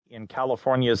in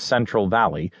California's Central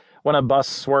Valley when a bus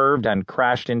swerved and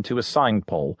crashed into a sign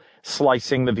pole,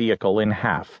 slicing the vehicle in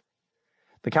half.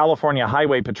 The California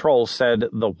Highway Patrol said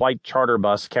the white charter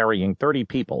bus carrying 30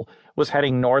 people was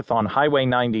heading north on Highway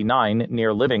 99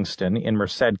 near Livingston in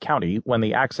Merced County when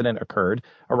the accident occurred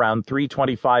around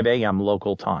 3:25 a.m.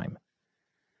 local time.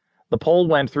 The pole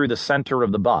went through the center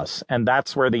of the bus, and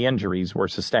that's where the injuries were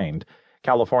sustained,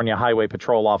 California Highway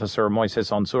Patrol Officer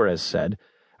Moises Onsures said,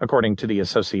 according to the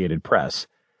Associated Press.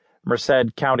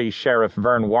 Merced County Sheriff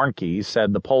Vern Warnke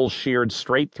said the pole sheared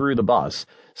straight through the bus,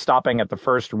 stopping at the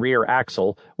first rear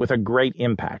axle with a great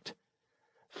impact.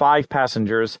 5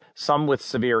 passengers, some with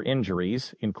severe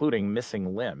injuries, including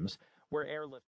missing limbs, were airlifted.